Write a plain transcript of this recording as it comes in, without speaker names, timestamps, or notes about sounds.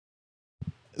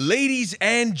Ladies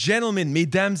and gentlemen,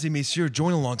 mesdames et messieurs,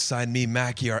 join alongside me,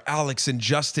 Mackie, our Alex and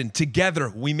Justin. Together,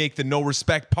 we make the No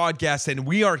Respek Podcast, and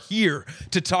we are here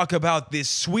to talk about this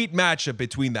sweet matchup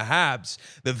between the HABS,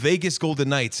 the Vegas Golden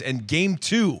Knights, and Game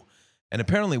 2. And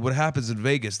apparently what happens in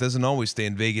Vegas doesn't always stay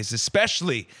in Vegas,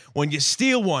 especially when you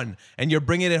steal one and you're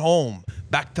bringing it home.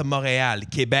 Back to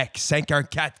Montréal, Quebec,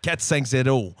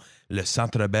 514-450. Le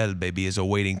Centre Bell, baby, is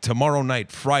awaiting tomorrow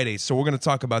night, Friday. So we're going to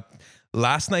talk about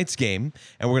last night's game,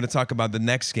 and we're going to talk about the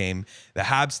next game. The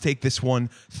Habs take this one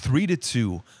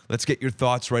 3-2. Let's get your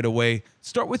thoughts right away.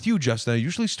 Start with you, Justin. I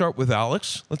usually start with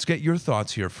Alex. Let's get your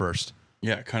thoughts here first.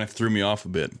 Yeah, it kind of threw me off a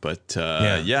bit, but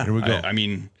here we go. I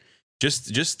mean,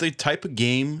 just the type of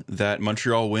game that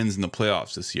Montreal wins in the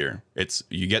playoffs this year. It's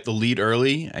you get the lead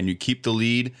early and you keep the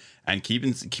lead and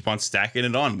keep on stacking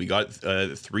it on. We got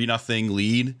a 3-0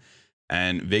 lead.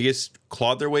 And Vegas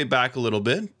clawed their way back a little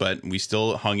bit, but we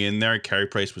still hung in there. Carey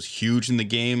Price was huge in the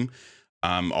game.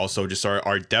 Also, just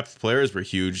our depth players were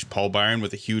huge. Paul Byron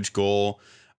with a huge goal.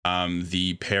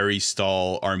 The Perry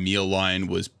Stahl Armia line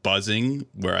was buzzing,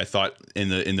 where I thought in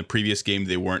the previous game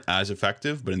they weren't as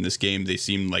effective, but in this game they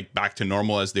seemed like back to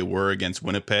normal as they were against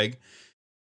Winnipeg.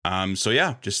 So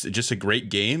yeah, just a great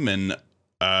game and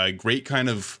a great kind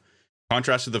of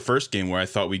contrast to the first game where I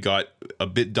thought we got a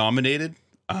bit dominated.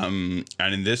 And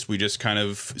in this, we just kind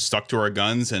of stuck to our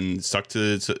guns and stuck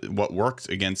to what worked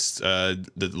against the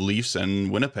Leafs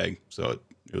and Winnipeg. So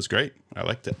it was great. I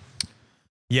liked it.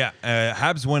 Yeah,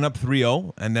 Habs went up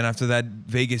 3-0, and then after that,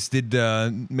 Vegas did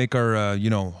make our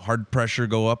hard pressure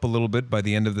go up a little bit by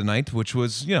the end of the night, which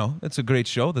was, it's a great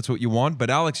show. That's what you want. But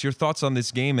Alex, your thoughts on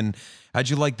this game, and how'd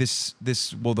you like this?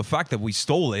 Well, the fact that we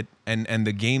stole it, and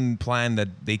the game plan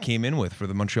that they came in with for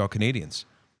the Montreal Canadiens.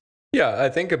 Yeah, I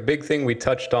think a big thing we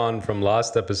touched on from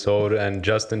last episode, and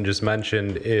Justin just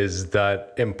mentioned, is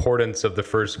that importance of the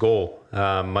first goal.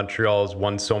 Montreal's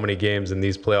won so many games in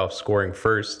these playoffs scoring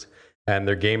first, and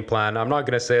their game plan, I'm not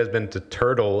going to say has been to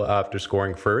turtle after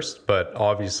scoring first, but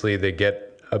obviously they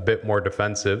get a bit more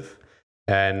defensive.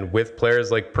 And with players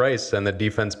like Price and the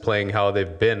defense playing how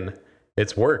they've been,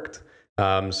 it's worked.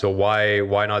 So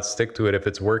why not stick to it if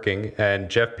it's working? And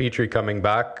Jeff Petrie coming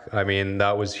back, I mean,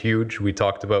 that was huge. We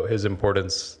talked about his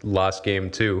importance last game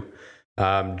too.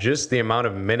 Just the amount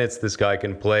of minutes this guy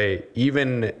can play,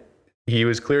 even he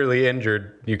was clearly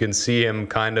injured. You can see him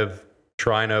kind of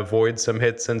trying to avoid some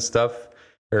hits and stuff,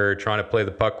 or trying to play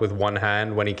the puck with one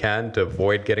hand when he can to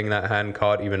avoid getting that hand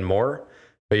caught even more.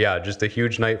 But yeah, just a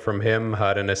huge night from him.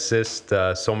 Had an assist,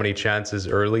 so many chances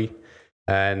early.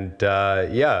 And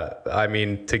I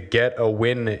mean, to get a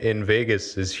win in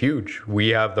Vegas is huge. We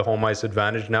have the home ice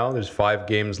advantage now. There's 5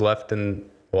 games left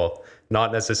well,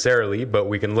 not necessarily, but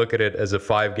we can look at it as a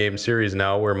 5-game series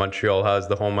now where Montreal has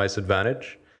the home ice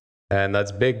advantage. And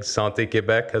that's big. Santé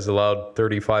Quebec has allowed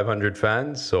 3,500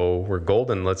 fans, so we're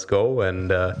golden. Let's go, and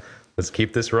let's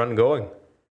keep this run going.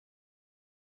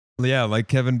 Yeah, like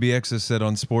Kevin BX has said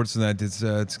on Sportsnet, it's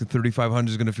 3,500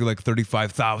 is going to feel like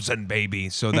 35,000, baby.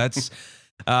 So that's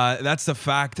the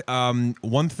fact.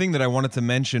 One thing that I wanted to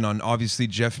mention on obviously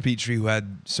Jeff Petrie, who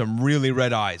had some really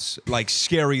red eyes, like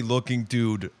scary looking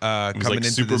dude coming like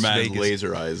into Superman's this Vegas.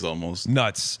 laser eyes almost.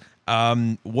 Nuts.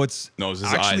 No, it was his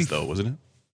eyes though, wasn't it?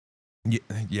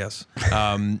 Yes.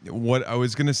 What I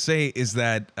was going to say is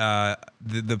that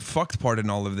the fucked part in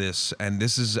all of this, and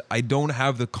this is, I don't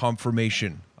have the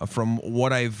confirmation from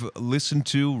what I've listened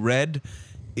to, read,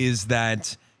 is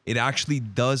that it actually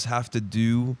does have to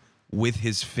do with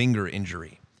his finger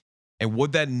injury. And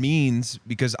what that means,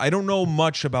 because I don't know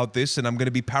much about this, and I'm going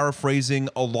to be paraphrasing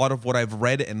a lot of what I've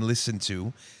read and listened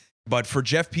to, but for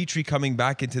Jeff Petrie coming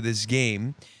back into this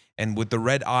game, and with the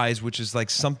red eyes, which is like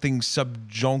something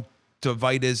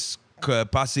subjunctivitis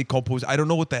passé composé, I don't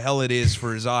know what the hell it is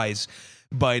for his eyes,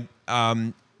 but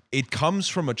it comes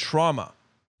from a trauma.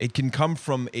 It can come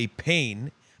from a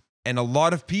pain, and a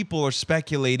lot of people are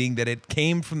speculating that it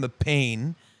came from the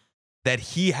pain that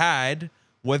he had,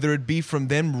 whether it be from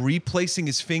them replacing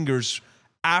his fingers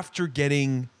after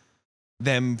getting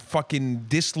them fucking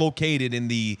dislocated in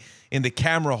the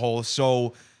camera hole.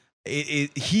 So he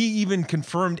even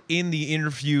confirmed in the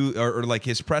interview or like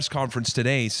his press conference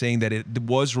today, saying that it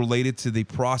was related to the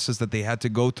process that they had to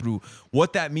go through.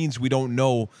 What that means, we don't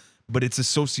know, but it's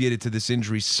associated to this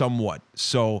injury somewhat.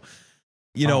 So,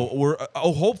 we're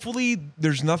hopefully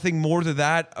there's nothing more to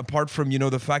that apart from,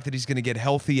 the fact that he's going to get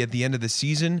healthy at the end of the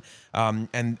season.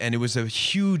 And it was a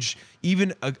huge,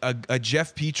 even a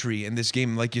Jeff Petrie in this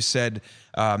game, like you said,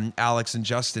 Alex and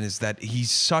Justin, is that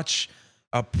he's such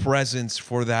a presence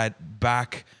for that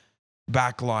back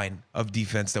line of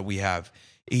defense that we have.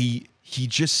 He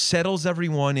just settles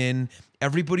everyone in.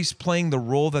 Everybody's playing the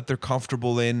role that they're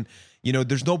comfortable in. You know,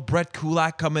 there's no Brett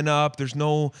Kulak coming up. There's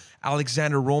no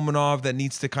Alexander Romanov that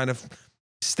needs to kind of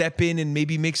step in and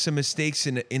maybe make some mistakes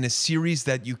in a series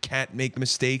that you can't make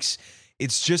mistakes.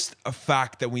 It's just a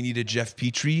fact that we needed Jeff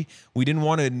Petrie. We didn't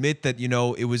want to admit that,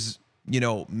 it was,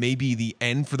 maybe the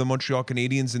end for the Montreal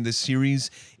Canadiens in this series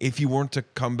if he weren't to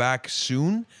come back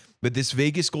soon. But this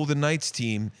Vegas Golden Knights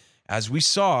team, as we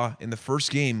saw in the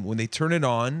first game, when they turn it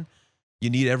on, you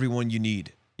need everyone you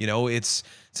need. It's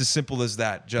as simple as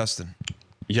that, Justin.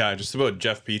 Yeah, just about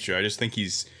Jeff Petrie. I just think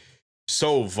he's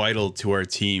so vital to our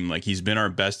team. Like, he's been our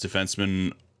best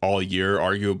defenseman all year,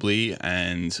 arguably,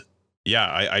 and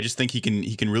yeah, I just think he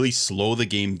can really slow the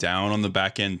game down on the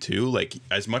back end too. Like,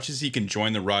 as much as he can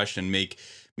join the rush and make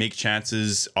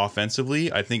chances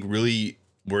offensively, I think really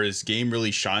where his game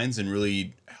really shines and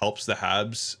really helps the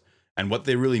Habs, and what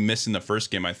they really missed in the first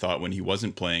game, I thought, when he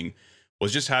wasn't playing,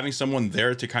 was just having someone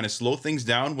there to kind of slow things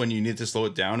down when you need to slow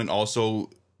it down, and also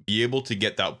be able to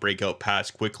get that breakout pass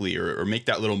quickly or make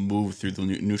that little move through the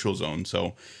neutral zone.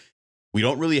 So we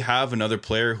don't really have another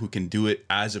player who can do it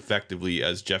as effectively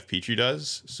as Jeff Petrie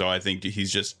does. So I think he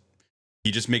just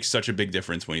makes such a big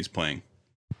difference when he's playing.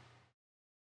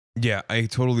 Yeah, I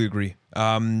totally agree.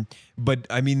 But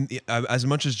I mean, as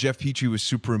much as Jeff Petrie was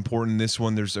super important in this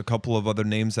one, there's a couple of other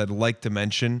names I'd like to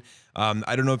mention.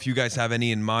 I don't know if you guys have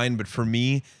any in mind, but for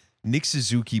me, Nick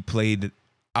Suzuki played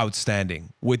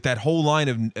outstanding with that whole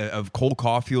line of Cole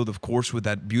Caulfield, of course, with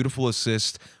that beautiful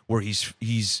assist where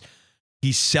he's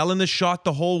selling the shot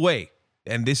the whole way.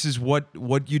 And this is what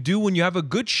you do when you have a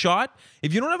good shot.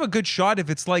 If you don't have a good shot, if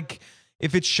it's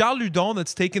Charles Ludon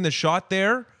that's taking the shot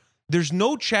there, there's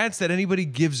no chance that anybody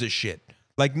gives a shit.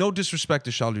 Like, no disrespect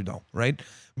to Charles Ludon, right?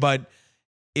 But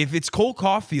if it's Cole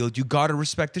Caulfield, you got to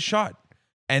respect the shot.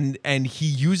 And he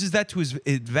uses that to his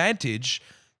advantage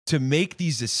to make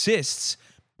these assists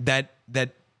that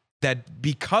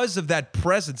because of that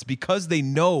presence, because they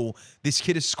know this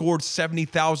kid has scored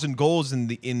 70,000 goals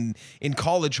in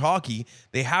college hockey,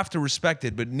 they have to respect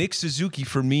it. But Nick Suzuki,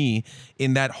 for me,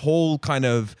 in that whole kind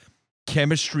of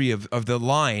chemistry of the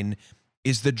line,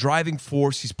 is the driving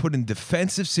force. He's put in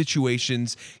defensive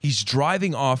situations. He's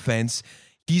driving offense.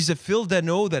 He's a Phil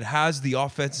Danault that has the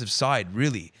offensive side,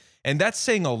 really. And that's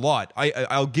saying a lot.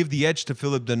 I'll give the edge to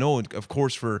Philip Danault, of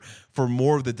course, for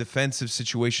more of the defensive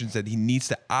situations that he needs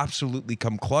to absolutely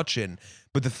come clutch in.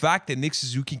 But the fact that Nick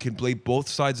Suzuki can play both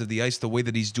sides of the ice the way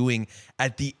that he's doing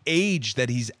at the age that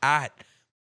he's at,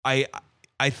 I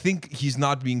think he's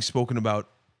not being spoken about,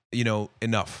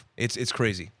 enough. It's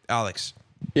crazy. Alex.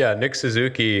 Yeah, Nick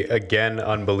Suzuki, again,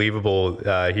 unbelievable.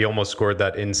 He almost scored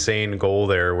that insane goal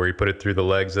there where he put it through the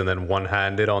legs and then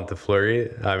one-handed onto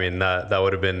Fleury. I mean, that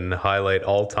would have been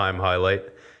all-time highlight.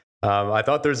 I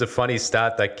thought there's a funny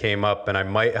stat that came up, and I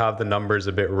might have the numbers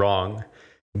a bit wrong,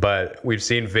 but we've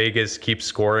seen Vegas keep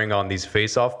scoring on these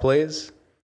face-off plays,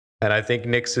 and I think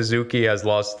Nick Suzuki has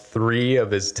lost 3 of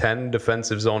his 10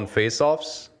 defensive zone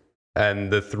face-offs.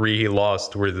 And the 3 he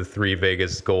lost were the 3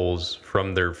 Vegas goals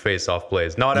from their face-off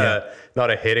plays. Not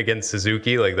a hit against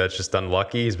Suzuki, like that's just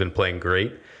unlucky. He's been playing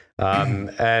great.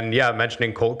 And yeah,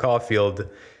 mentioning Cole Caulfield,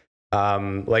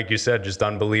 like you said, just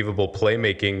unbelievable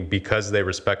playmaking because they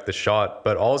respect the shot.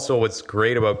 But also what's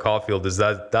great about Caulfield is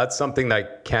that that's something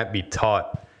that can't be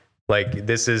taught. Like,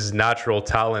 this is natural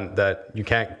talent that you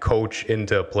can't coach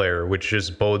into a player, which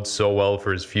just bodes so well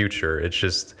for his future. It's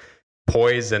just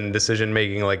poise and decision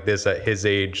making like this at his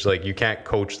age, like, you can't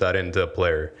coach that into a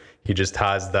player. He just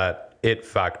has that it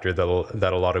factor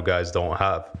that a lot of guys don't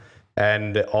have.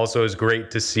 And also it's great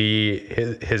to see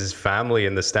his family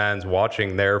in the stands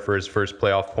watching there for his first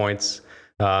playoff points.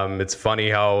 It's funny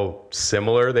how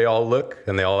similar they all look,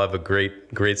 and they all have a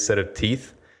great set of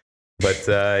teeth. But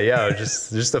yeah,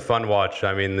 just a fun watch.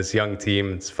 I mean, this young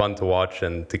team, it's fun to watch,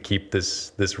 and to keep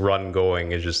this run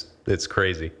going is it's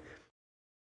crazy.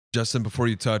 Justin, before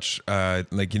you touch,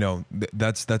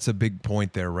 that's a big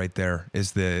point there, right there,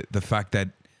 is the fact that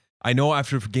I know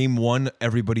after game 1,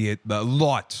 everybody, a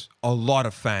lot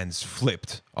of fans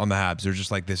flipped on the Habs. They're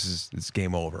just like, it's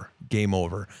game over.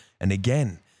 And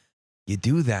again, you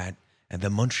do that, and the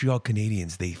Montreal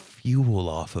Canadiens, they fuel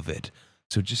off of it.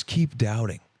 So just keep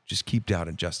doubting.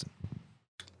 Justin.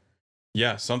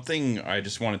 Yeah, something I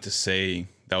just wanted to say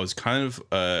that was kind of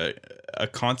a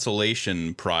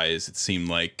consolation prize, it seemed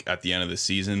like, at the end of the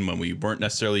season, when we weren't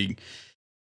necessarily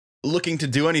looking to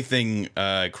do anything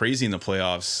crazy in the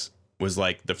playoffs, was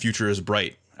like, the future is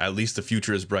bright. At least the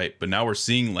future is bright. But now we're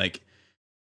seeing the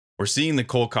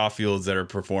Cole Caulfields that are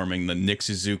performing, the Nick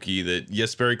Suzuki, the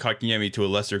Jesperi Kotkaniemi to a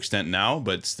lesser extent now,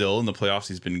 but still in the playoffs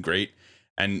he's been great.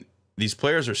 And these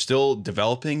players are still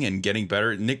developing and getting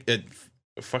better.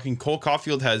 Fucking Cole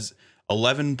Caulfield has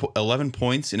 11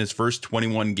 points in his first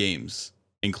 21 games,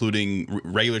 including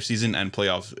regular season and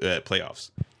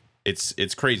playoffs.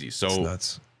 It's crazy. So it's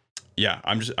nuts. Yeah,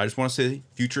 I just want to say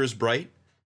future is bright.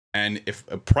 And if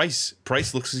Price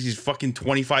looks like he's fucking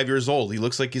 25 years old, he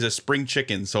looks like he's a spring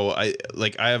chicken. So I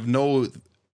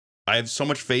have so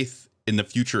much faith in the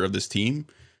future of this team.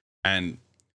 And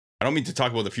I don't mean to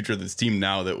talk about the future of this team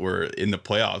now that we're in the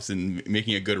playoffs and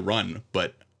making a good run,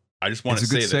 but I just want to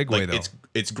say that like,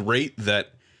 it's great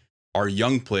that our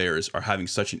young players are having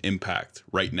such an impact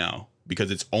right now, because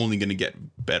it's only going to get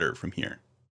better from here.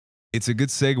 It's a good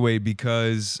segue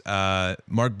because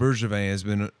Marc Bergevin has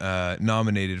been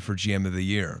nominated for GM of the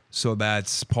Year. So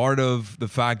that's part of the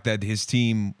fact that his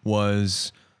team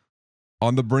was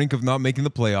on the brink of not making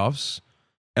the playoffs,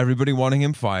 everybody wanting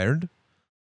him fired.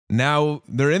 Now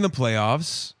they're in the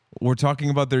playoffs. We're talking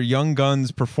about their young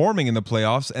guns performing in the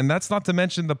playoffs, and that's not to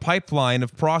mention the pipeline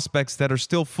of prospects that are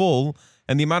still full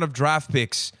and the amount of draft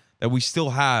picks that we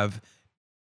still have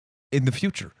in the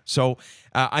future. So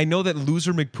I know that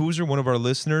Loser McPoozer, one of our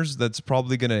listeners, that's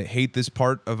probably going to hate this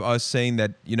part of us saying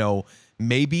that,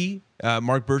 maybe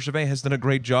Marc Bergevin has done a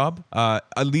great job,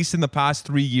 at least in the past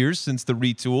 3 years since the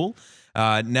retool.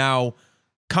 Now,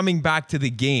 coming back to the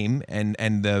game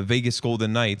and the Vegas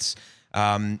Golden Knights,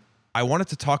 I wanted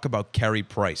to talk about Carey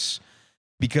Price,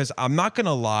 because I'm not going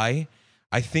to lie,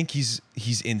 I think he's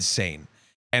insane.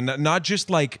 And not just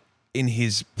like in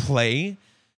his play,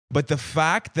 but the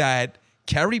fact that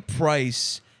Carey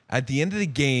Price, at the end of the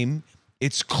game,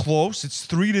 it's close. It's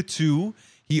 3-2.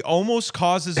 He almost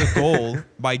causes a goal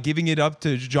by giving it up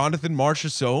to Jonathan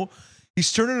Marchessault.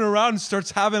 He's turning around and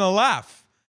starts having a laugh.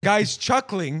 Guy's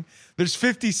chuckling. There's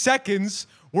 50 seconds.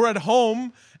 We're at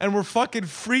home, and we're fucking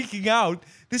freaking out.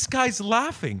 This guy's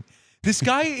laughing. This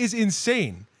guy is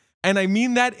insane. And I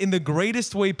mean that in the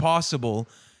greatest way possible,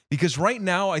 because right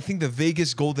now, I think the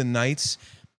Vegas Golden Knights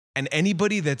and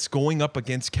anybody that's going up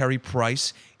against Carey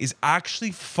Price is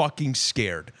actually fucking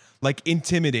scared, like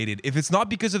intimidated. If it's not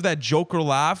because of that Joker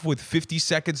laugh with 50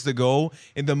 seconds to go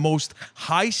in the most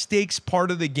high-stakes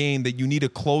part of the game that you need to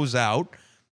close out,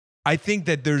 I think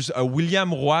that there's a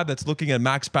William Roy that's looking at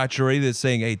Max Pacioretty that's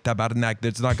saying, hey, tabarnak,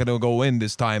 that's not going to go in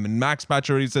this time. And Max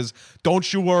Pacioretty says,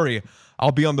 don't you worry,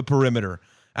 I'll be on the perimeter.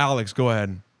 Alex, go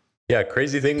ahead. Yeah,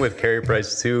 crazy thing with Carey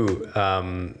Price too,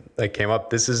 that came up.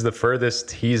 This is the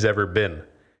furthest he's ever been.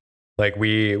 Like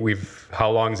how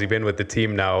long has he been with the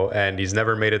team now? And he's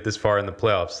never made it this far in the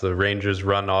playoffs. The Rangers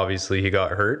run, obviously, he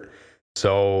got hurt.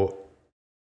 So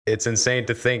it's insane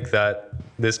to think that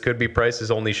this could be Price's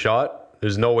only shot.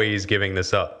 There's no way he's giving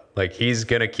this up. Like, he's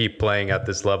going to keep playing at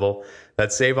this level.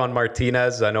 That save on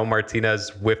Martinez, I know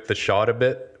Martinez whipped the shot a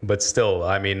bit, but still,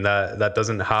 I mean, that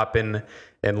doesn't happen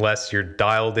unless you're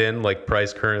dialed in like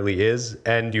Price currently is,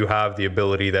 and you have the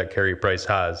ability that Carey Price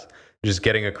has. Just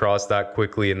getting across that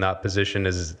quickly in that position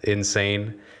is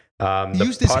insane. He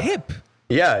used his hip.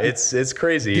 Yeah, it's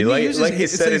crazy. Like he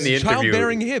said in the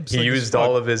interview, hips, he used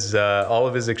all of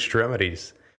his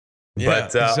extremities. Yeah, but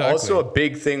exactly. Also a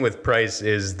big thing with Price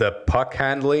is the puck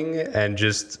handling and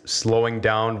just slowing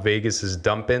down Vegas's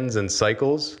dump-ins and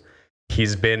cycles.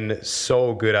 He's been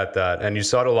so good at that. And you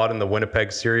saw it a lot in the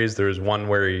Winnipeg series. There was one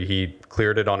where he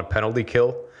cleared it on a penalty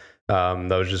kill. That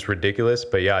was just ridiculous.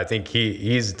 But yeah, I think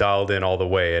he's dialed in all the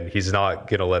way, and he's not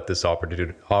going to let this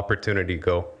opportunity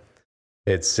go.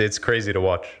 It's crazy to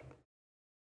watch.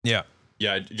 Yeah.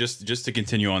 Yeah, just to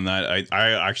continue on that,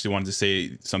 I actually wanted to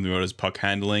say something about his puck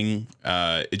handling.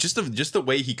 It's just the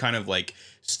way he kind of like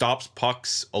stops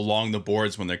pucks along the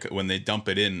boards when they dump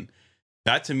it in.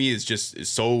 That to me is just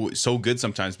so good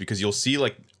sometimes, because you'll see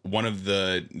like one of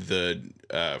the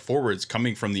forwards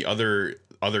coming from the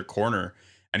other corner,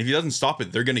 and if he doesn't stop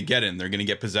it, they're gonna get in, they're gonna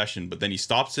get possession. But then he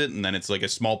stops it, and then it's like a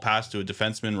small pass to a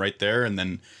defenseman right there, and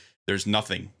then there's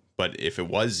nothing. But if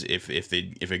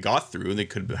it got through, they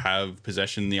could have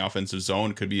possession in the offensive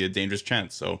zone. Could be a dangerous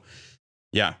chance. So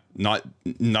yeah,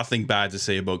 nothing bad to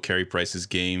say about Carey Price's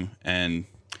game. And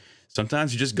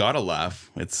sometimes you just gotta laugh.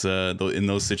 It's in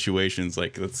those situations,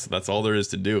 like that's all there is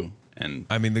to do. And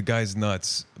I mean, the guy's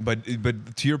nuts. But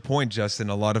to your point,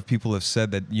 Justin, a lot of people have said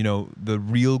that, the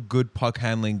real good puck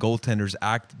handling goaltenders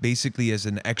act basically as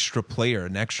an extra player,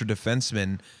 an extra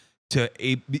defenseman.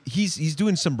 He's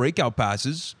doing some breakout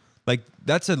passes. Like,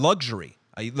 that's a luxury.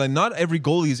 Not every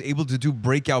goalie is able to do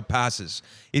breakout passes.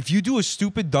 If you do a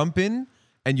stupid dump in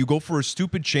and you go for a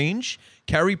stupid change,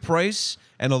 Carey Price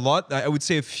and I would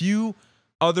say a few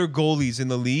other goalies in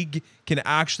the league can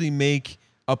actually make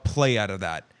a play out of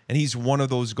that. and he's one of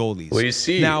those goalies. Well, you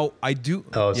see now I do.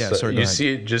 Oh, yeah, so sorry. you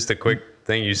see, just a quick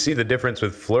thing. You see the difference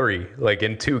with Fleury. Like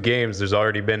in 2 games, there's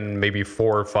already been maybe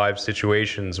 4 or 5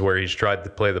 situations where he's tried to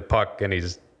play the puck and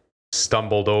he's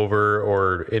stumbled over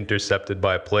or intercepted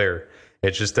by a player.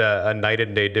 It's just a night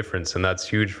and day difference, and that's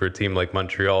huge for a team like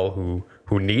Montreal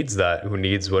who needs that, who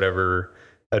needs whatever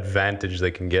advantage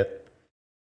they can get.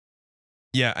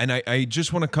 Yeah, and I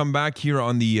just want to come back here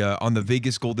on the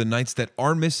Vegas Golden Knights that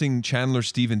are missing Chandler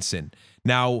Stevenson.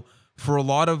 Now, for a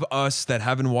lot of us that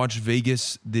haven't watched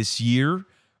Vegas this year,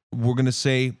 we're going to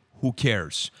say, who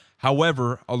cares?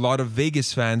 However, a lot of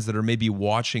Vegas fans that are maybe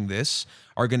watching this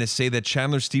are going to say that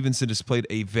Chandler Stevenson has played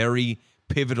a very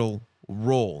pivotal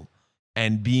role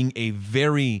and being a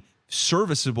very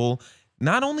serviceable,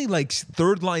 not only like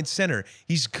third line center,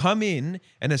 he's come in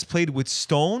and has played with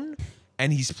Stone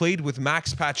and he's played with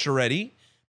Max Pacioretty,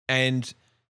 and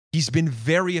he's been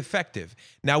very effective.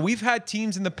 Now, we've had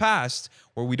teams in the past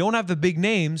where we don't have the big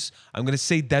names. I'm going to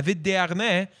say David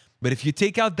Desharnais, but if you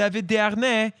take out David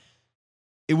Desharnais,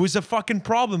 it was a fucking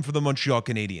problem for the Montreal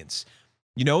Canadiens.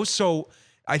 You know, so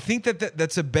I think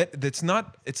that's a bet it's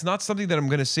not something that I'm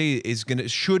going to say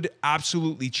should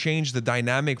absolutely change the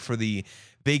dynamic for the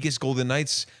Vegas Golden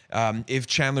Knights if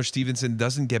Chandler Stevenson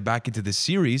doesn't get back into the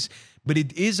series, but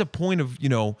it is a point of, you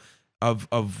know,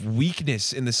 of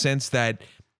weakness in the sense that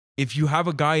if you have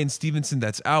a guy in Stevenson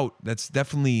that's out, that's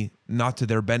definitely not to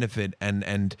their benefit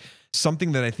and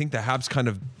something that I think the Habs kind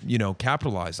of, you know,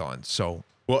 capitalize on. So,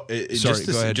 well, just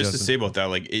to say about that,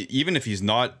 like even if he's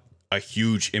not a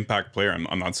huge impact player,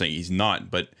 I'm not saying he's not,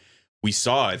 but we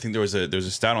saw, I think there was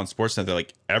a stat on Sportsnet that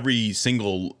like every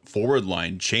single forward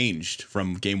line changed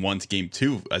from game 1 to game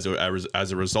 2 as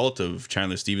a result of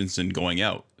Chandler Stevenson going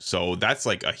out. So that's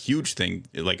like a huge thing,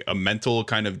 like a mental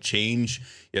kind of change.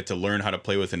 You have to learn how to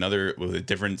play with a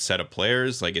different set of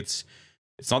players. Like it's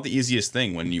not the easiest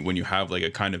thing when you have like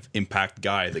a kind of impact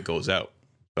guy that goes out.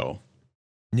 So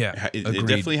yeah, it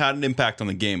definitely had an impact on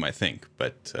the game, I think.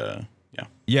 But yeah.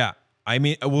 Yeah. I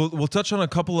mean, we'll touch on a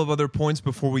couple of other points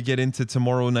before we get into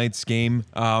tomorrow night's game.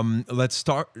 Let's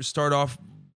start off,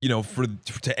 you know,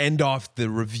 to end off the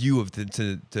review of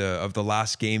the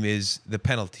last game is the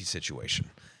penalty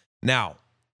situation. Now,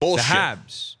 bullshit. The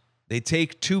Habs, they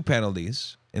take 2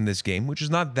 penalties in this game, which is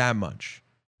not that much,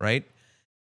 right?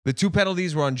 The 2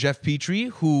 penalties were on Jeff Petrie,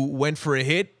 who went for a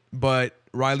hit, but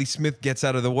Riley Smith gets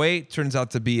out of the way. Turns out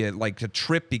to be a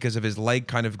trip because of his leg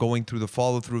kind of going through the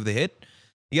follow-through of the hit.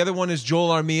 The other one is Joel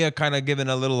Armia kind of giving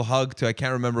a little hug to, I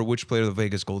can't remember which player of the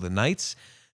Vegas Golden Knights.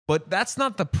 But that's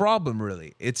not the problem,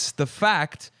 really. It's the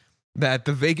fact that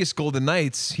the Vegas Golden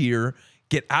Knights here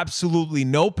get absolutely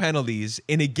no penalties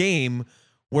in a game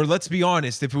where, let's be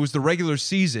honest, if it was the regular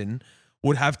season,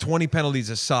 would have 20 penalties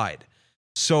aside.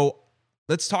 So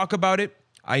let's talk about it.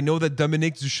 I know that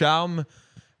Dominique Ducharme,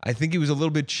 I think he was a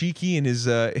little bit cheeky in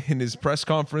his press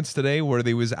conference today where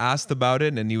they was asked about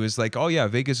it, and he was like, "Oh yeah,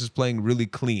 Vegas is playing really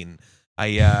clean."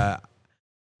 I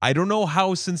don't know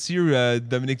how sincere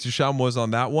Dominique Ducharme was on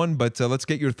that one, but let's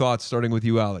get your thoughts, starting with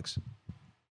you, Alex.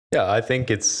 Yeah, I think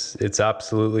it's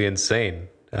absolutely insane.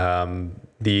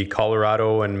 The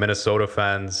Colorado and Minnesota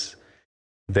fans,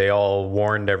 they all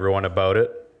warned everyone about it,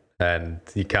 and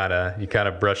you kind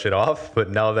of brush it off. But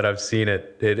now that I've seen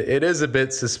it, it is a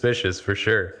bit suspicious for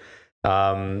sure.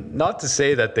 Not to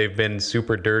say that they've been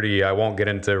super dirty. I won't get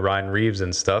into Ryan Reeves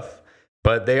and stuff,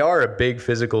 but they are a big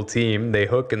physical team. They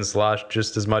hook and slash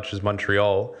just as much as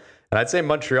Montreal. And I'd say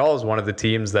Montreal is one of the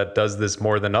teams that does this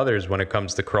more than others when it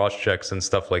comes to cross checks and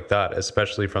stuff like that,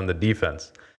 especially from the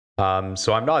defense.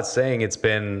 So I'm not saying it's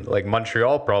been like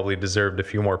Montreal probably deserved a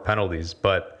few more penalties,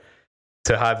 but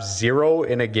to have 0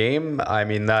 in a game, I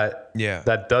mean, that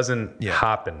doesn't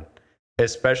happen,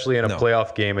 especially in a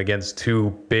playoff game against 2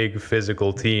 big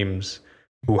physical teams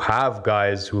who have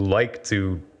guys who like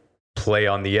to play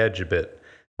on the edge a bit.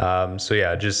 So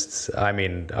yeah, I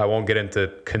mean, I won't get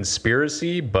into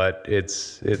conspiracy, but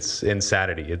it's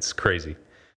insanity. It's crazy.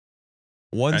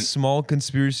 One small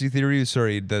conspiracy theory,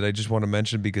 that I just want to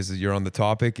mention because you're on the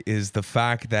topic, is the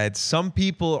fact that some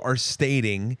people are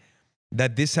stating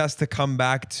that this has to come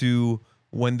back to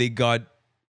when they got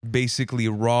basically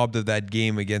robbed of that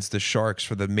game against the Sharks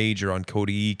for the major on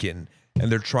Cody Eakin,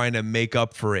 and they're trying to make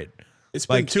up for it. It's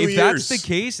been 2 years. If that's the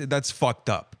case, that's fucked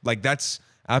up. Like,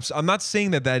 I'm not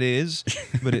saying that is,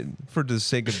 but for the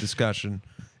sake of discussion,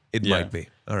 it might be.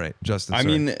 All right, Justin. I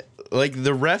mean, like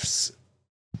the refs,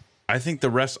 I think the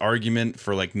refs' argument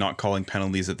for like not calling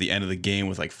penalties at the end of the game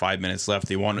with like 5 minutes left,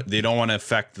 they don't want to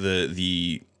affect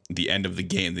the end of the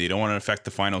game. They don't want to affect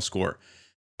the final score.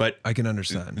 But I can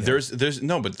understand.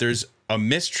 There's a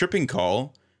missed tripping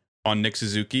call on Nick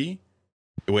Suzuki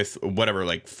with whatever,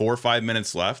 like 4 or 5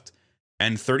 minutes left,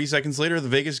 and 30 seconds later, the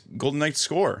Vegas Golden Knights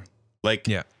score. Like,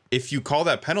 if you call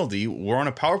that penalty, we're on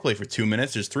a power play for 2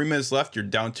 minutes. There's 3 minutes left. You're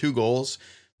down 2 goals.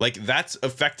 Like, that's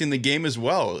affecting the game as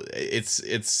well.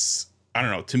 It's I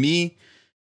don't know. To me,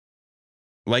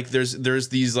 like, there's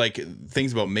these like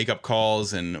things about makeup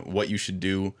calls and what you should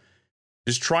do.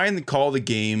 Just try and call the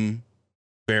game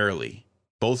fairly,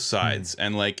 both sides,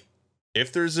 and like,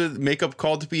 if there's a makeup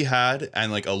call to be had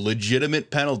and like a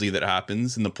legitimate penalty that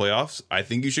happens in the playoffs, I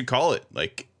think you should call it.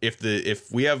 Like,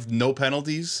 if we have no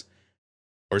penalties,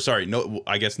 or sorry,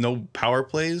 no power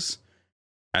plays,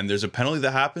 and there's a penalty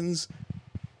that happens,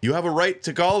 you have a right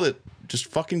to call it. Just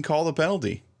fucking call the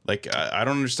penalty. Like, I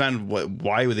don't understand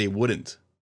why they wouldn't.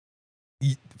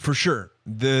 For sure.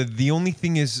 The only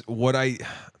thing is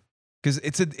because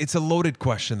it's a loaded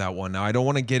question, that one. Now, I don't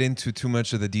want to get into too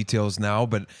much of the details now,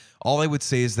 but all I would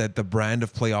say is that the brand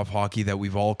of playoff hockey that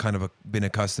we've all kind of been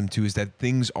accustomed to is that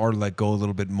things are let go a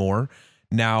little bit more.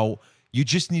 Now, you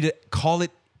just need to call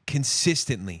it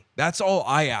consistently. That's all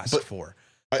I ask for.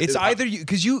 It's either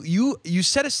because you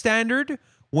set a standard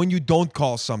when you don't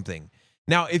call something.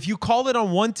 Now, if you call it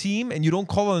on one team and you don't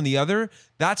call it on the other,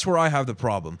 that's where I have the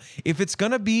problem. If it's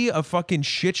going to be a fucking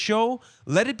shit show,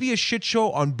 let it be a shit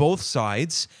show on both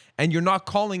sides, and you're not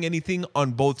calling anything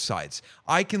on both sides.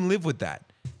 I can live with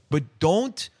that. But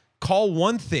don't call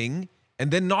one thing and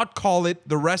then not call it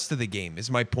the rest of the game, is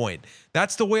my point.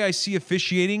 That's the way I see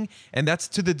officiating, and that's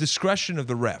to the discretion of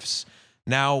the refs.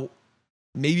 Now,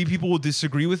 maybe people will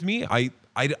disagree with me.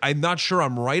 I'm not sure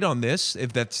I'm right on this,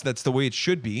 if that's the way it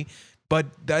should be, but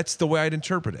that's the way I'd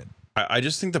interpret it. I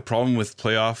just think the problem with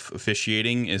playoff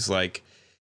officiating is like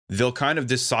they'll kind of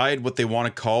decide what they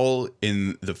want to call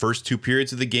in the first 2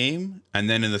 periods of the game, and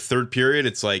then in the third period,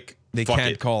 it's like they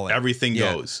can't call it. Everything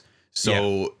goes.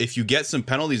 So if you get some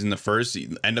penalties in the first,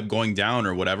 you end up going down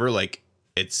or whatever. Like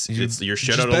it's you're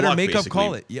shit out of luck. Make basically. up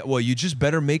call it. Yeah, well, you just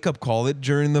better make up call it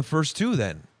during the first 2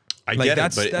 then. I get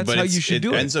that's how you should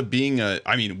do it. It ends up being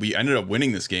we ended up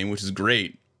winning this game, which is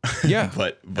great. Yeah,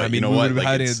 but I mean, you know we what? would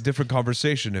have had a different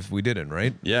conversation if we didn't,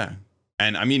 right? Yeah,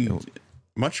 and I mean,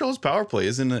 Montreal's power play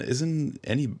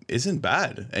isn't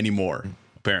bad anymore.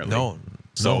 Apparently, no.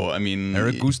 So I mean,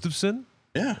 Eric Gustafsson,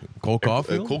 Cole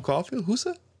Caulfield, Who's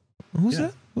that? Who's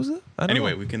that? I don't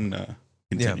know. We can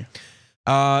continue.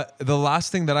 The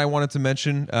last thing that I wanted to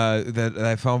mention that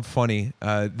I found funny.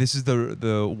 This is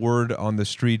the word on the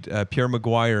street. Pierre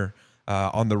Maguire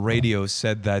on the radio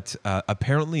said that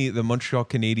apparently the Montreal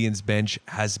Canadiens bench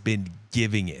has been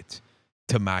giving it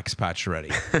to Max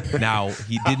Pacioretty. Now,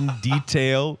 he didn't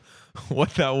detail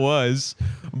what that was,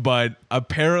 but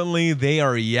apparently they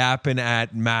are yapping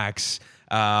at Max.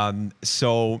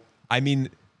 So, I mean,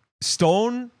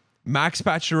 Stone, Max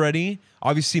Pacioretty,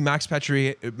 obviously Max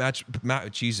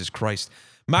Pacioretty, Jesus Christ.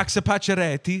 Max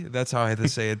Pacioretty, that's how I had to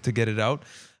say it to get it out,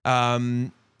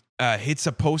 hits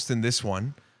a post in this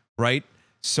one. Right?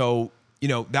 So,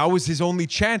 that was his only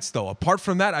chance, though. Apart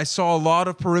from that, I saw a lot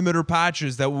of perimeter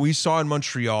patches that we saw in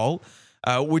Montreal,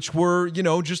 which were,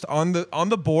 just on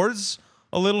the boards,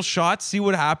 a little shot, see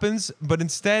what happens. But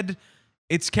instead,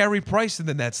 it's Carey Price in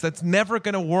the nets. That's never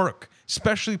going to work,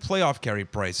 especially playoff Carey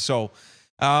Price. So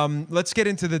let's get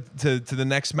into the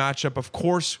next matchup. Of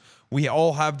course, we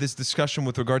all have this discussion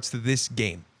with regards to this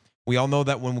game. We all know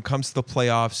that when it comes to the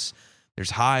playoffs,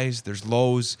 there's highs, there's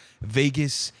lows.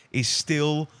 Vegas is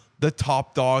still the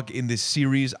top dog in this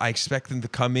series. I expect them to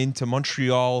come into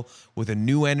Montreal with a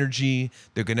new energy.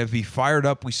 They're going to be fired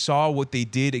up. We saw what they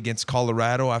did against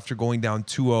Colorado after going down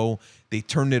 2-0. They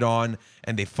turned it on,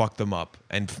 and they fucked them up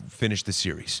and finished the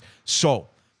series. So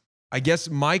I guess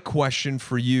my question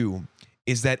for you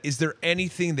is there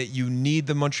anything that you need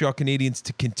the Montreal Canadiens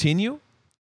to continue,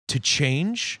 to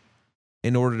change,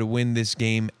 in order to win this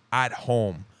game at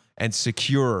home and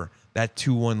secure that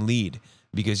 2-1 lead?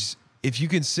 Because if you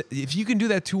can do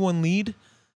that 2-1 lead,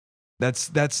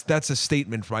 that's a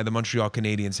statement by the Montreal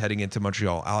Canadiens heading into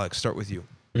Montreal. Alex, start with you.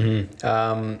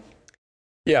 Mm-hmm.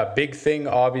 Big thing.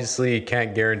 Obviously,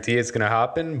 can't guarantee it's going to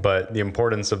happen, but the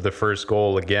importance of the first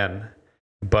goal again.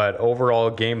 But overall,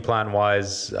 game plan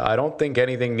wise, I don't think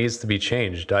anything needs to be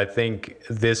changed. I think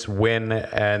this win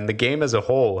and the game as a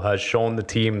whole has shown the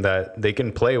team that they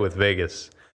can play with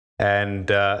Vegas. And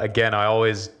again, I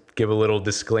always give a little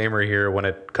disclaimer here when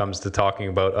it comes to talking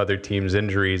about other teams'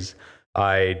 injuries.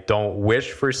 I don't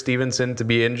wish for Stevenson to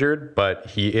be injured, but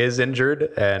he is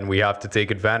injured, and we have to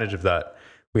take advantage of that.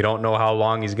 We don't know how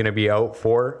long he's going to be out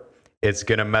for. It's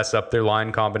going to mess up their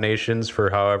line combinations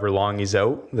for however long he's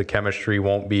out. The chemistry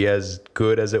won't be as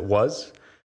good as it was.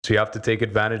 So you have to take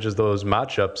advantage of those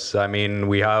matchups. I mean,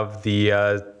 we have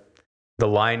the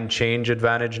line change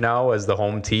advantage now as the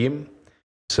home team.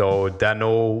 So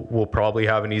Dano will probably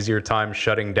have an easier time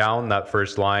shutting down that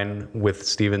first line with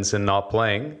Stevenson not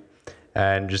playing,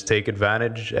 and just take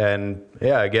advantage. And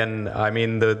yeah, again, I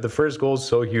mean, the first goal is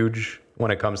so huge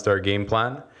when it comes to our game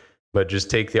plan, but just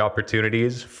take the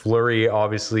opportunities. Fleury,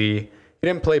 obviously, he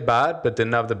didn't play bad, but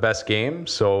didn't have the best game.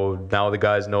 So now the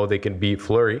guys know they can beat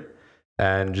Fleury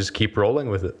and just keep rolling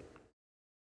with it.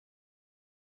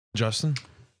 Justin?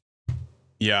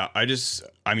 Yeah,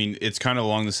 I mean, it's kind of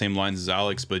along the same lines as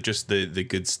Alex, but just the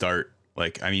good start.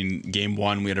 Like, I mean, game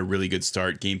 1, we had a really good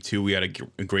start. Game 2, we had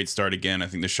a great start again. I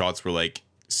think the shots were like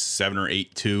 7 or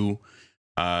 8-2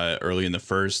 early in the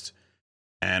first.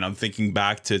 And I'm thinking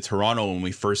back to Toronto when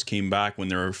we first came back, when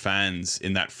there were fans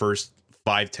in that first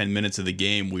 5-10 minutes of the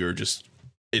game. We were just,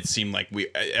 it seemed like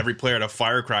every player had a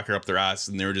firecracker up their ass,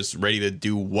 and they were just ready to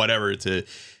do whatever to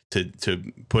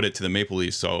put it to the Maple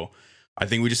Leafs. So I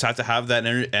think we just have to have that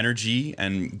energy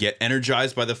and get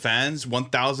energized by the fans.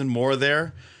 1,000 more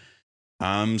there.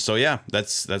 So yeah,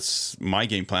 that's my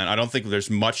game plan. I don't think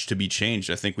there's much to be changed.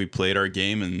 I think we played our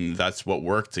game, and that's what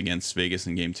worked against Vegas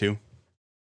in game 2.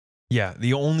 Yeah,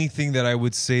 the only thing that I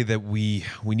would say that we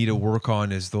need to work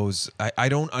on is those. I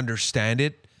don't understand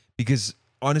it, because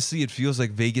honestly, it feels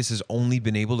like Vegas has only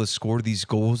been able to score these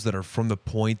goals that are from the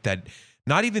point that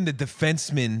not even the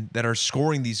defensemen that are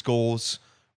scoring these goals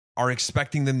are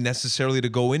expecting them necessarily to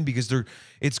go in, because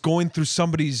it's going through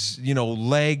somebody's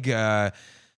leg.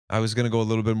 I was going to go a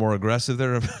little bit more aggressive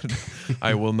there, but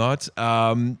I will not.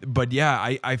 But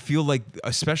yeah, I feel like,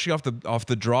 especially off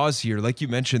the draws here, like you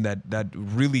mentioned, that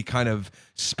really kind of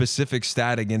specific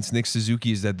stat against Nick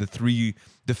Suzuki is that the 3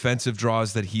 defensive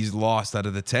draws that he's lost out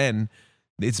of the 10,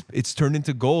 it's turned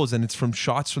into goals, and it's from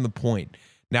shots from the point.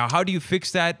 Now, how do you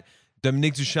fix that?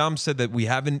 Dominique Ducharme said that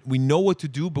we know what to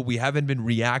do, but we haven't been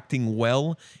reacting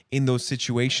well in those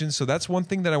situations. So that's one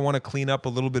thing that I want to clean up a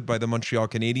little bit by the Montreal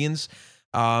Canadiens.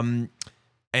 And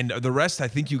the rest, I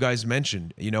think you guys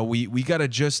mentioned. We got to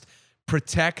just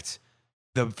protect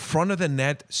the front of the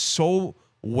net so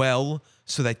well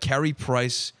so that Carey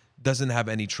Price doesn't have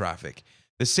any traffic.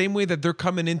 The same way that they're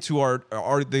coming into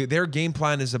their game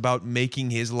plan is about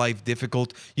making his life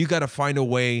difficult. You got to find a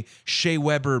way. Shea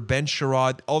Weber, Ben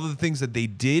Sherrod, all the things that they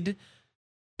did,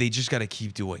 they just got to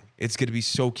keep doing. It's going to be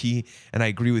so key. And I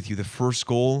agree with you. The first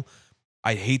goal,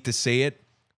 I hate to say it,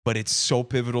 but it's so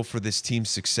pivotal for this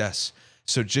team's success.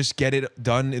 So just get it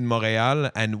done in Montreal,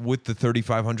 and with the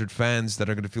 3,500 fans that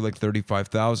are going to feel like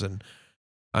 35,000,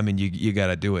 I mean, you got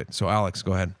to do it. So Alex,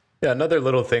 go ahead. Yeah, another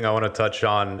little thing I want to touch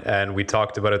on, and we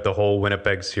talked about it the whole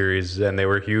Winnipeg series, and they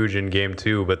were huge in game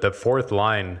 2, but the fourth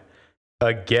line,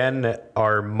 again,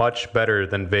 are much better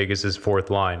than Vegas's fourth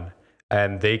line,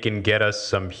 and they can get us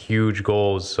some huge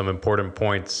goals, some important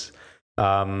points.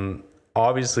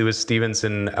 Obviously, with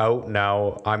Stevenson out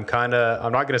now, I'm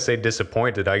not going to say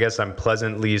disappointed. I guess I'm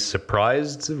pleasantly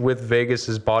surprised with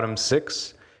Vegas's bottom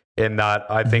 6, in that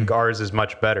I think ours is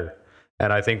much better.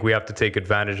 And I think we have to take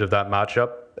advantage of that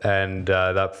matchup. And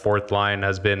that fourth line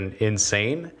has been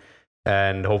insane.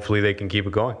 And hopefully they can keep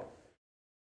it going.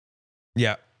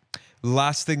 Yeah.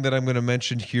 Last thing that I'm going to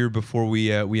mention here before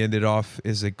we end it off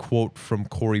is a quote from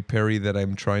Corey Perry that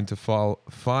I'm trying to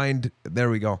find. There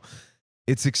we go.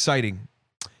 It's exciting.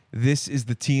 This is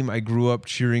the team I grew up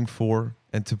cheering for,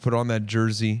 and to put on that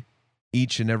jersey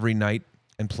each and every night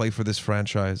and play for this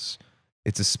franchise,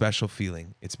 it's a special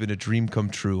feeling. It's been a dream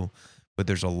come true, but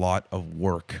there's a lot of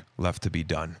work left to be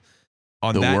done.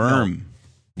 On the that worm. Note,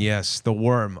 yes, the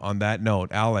worm. On that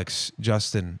note, Alex,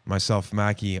 Justin, myself,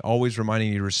 Mackie, always reminding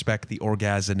you to respect the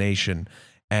Orgazination,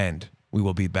 and we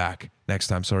will be back next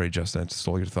time. Sorry, Justin, I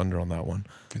stole your thunder on that one.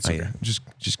 It's okay. I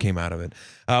just came out of it.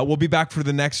 We'll be back for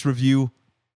the next review.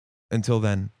 Until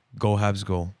then, go Habs,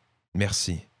 go.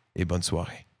 Merci et bonne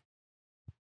soirée.